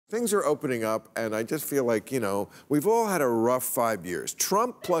things are opening up, and I just feel like, you know, we've all had a rough 5 years.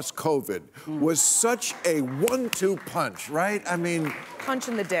 Trump plus COVID was such a 1-2 punch, right? I mean... Punch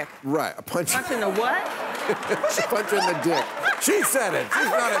in the dick. Right, a punch... Punch in the what? Punch in the dick. She said it.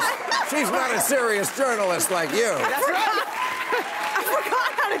 She's not a serious journalist like you. That's right. I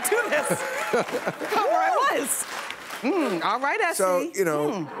forgot how to do this. Forgot where I was. All right, S.E. So, you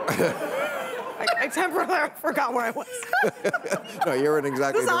know... I temporarily forgot where I was. No, you're in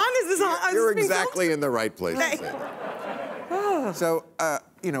exactly... Is this on? Is this on? You're exactly in the right place. So,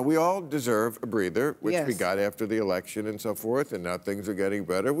 you know, we all deserve a breather, which we got after the election and so forth, and now things are getting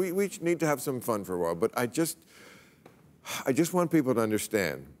better. We need to have some fun for a while, but I just want people to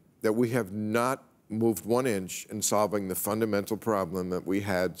understand that we have not moved 1 inch in solving the fundamental problem that we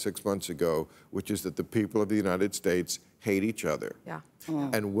had 6 months ago, which is that the people of the United States hate each other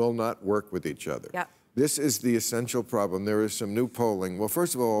and will not work with each other. This is the essential problem. There is some new polling. Well,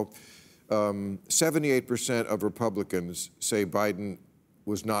 first of all, 78% of Republicans say Biden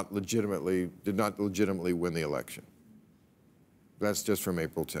did not legitimately win the election. That's just from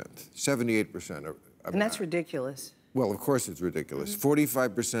April 10th. 78%. And that's ridiculous. Well, of course it's ridiculous.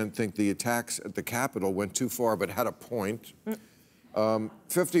 45% think the attacks at the Capitol went too far but had a point.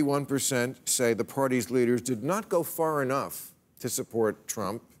 51% say the party's leaders did not go far enough to support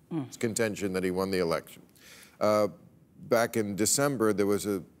Trump's contention that he won the election. Back in December, there was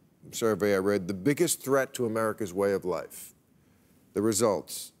a survey I read, the biggest threat to America's way of life. The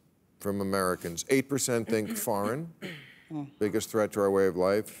results from Americans, 8% think foreign, biggest threat to our way of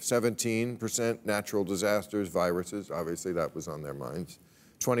life. 17% natural disasters, viruses, obviously that was on their minds.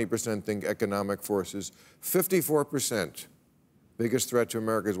 20% think economic forces. 54%, biggest threat to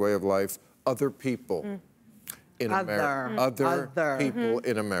America's way of life, other people in America. Other people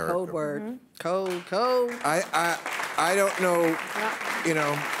in America. Code word. Code. I don't know, you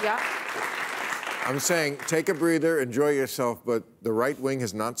know. I'm saying, take a breather, enjoy yourself, but the right wing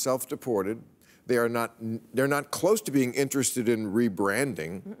has not self-deported. They're not close to being interested in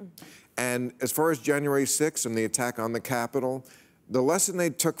rebranding. And as far as January 6th and the attack on the Capitol, the lesson they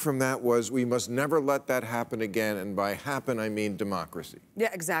took from that was we must never let that happen again, and by happen, I mean democracy.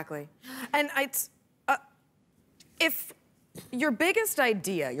 Yeah, exactly. And if your biggest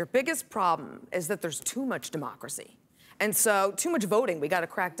idea, your biggest problem is that there's too much democracy, and so too much voting, we gotta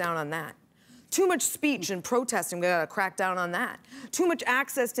crack down on that. Too much speech and protesting, we gotta crack down on that. Too much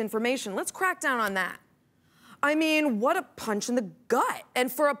access to information, let's crack down on that. I mean, what a punch in the gut. And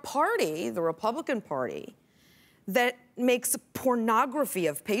for a party, the Republican Party, that makes pornography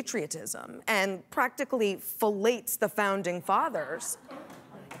of patriotism and practically fillets the founding fathers,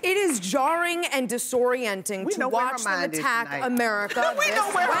 it is jarring and disorienting to watch them attack America We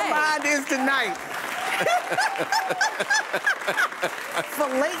know where her mind is tonight.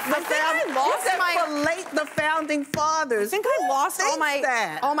 Fillet the founding fathers. I think I lost all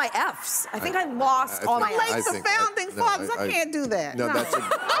my F's. I think I lost all my F's. Fillet the founding fathers. I can't do that. No,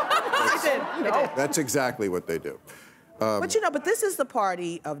 that's exactly what they do. But you know, but this is the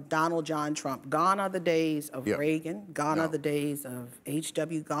party of Donald John Trump. Gone are the days of Reagan. Gone are the days of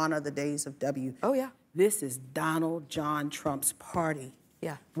H.W. Gone are the days of W. Oh, yeah. This is Donald John Trump's party.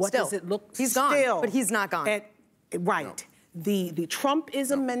 Yeah. What does it look? He's gone, but he's not gone. Right. No. The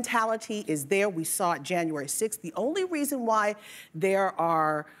Trumpism mentality is there. We saw it January 6th. The only reason why there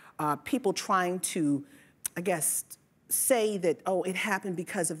are people trying to, I guess, say that, oh, it happened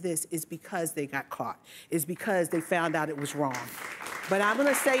because of this, is because they got caught, is because they found out it was wrong. But I'm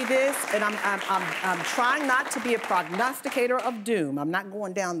gonna say this, and I'm trying not to be a prognosticator of doom. I'm not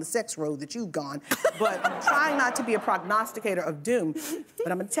going down the sex road that you've gone, but I'm trying not to be a prognosticator of doom.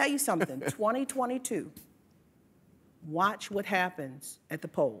 But I'm gonna tell you something, 2022, watch what happens at the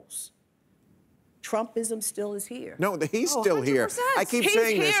polls. Trumpism still is here. No, he's still here. I keep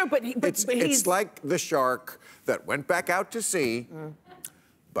saying this. He's here, it's like the shark that went back out to sea,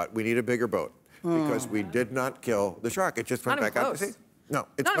 but we need a bigger boat because we did not kill the shark. It just went back out to sea. No,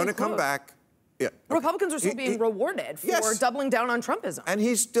 it's going to come back. Yeah. Republicans are still being rewarded for doubling down on Trumpism. And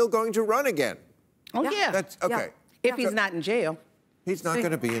he's still going to run again. Oh, yeah. That's okay. If he's not in jail. He's not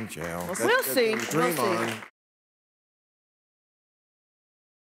going to be in jail. We'll see. Dream on.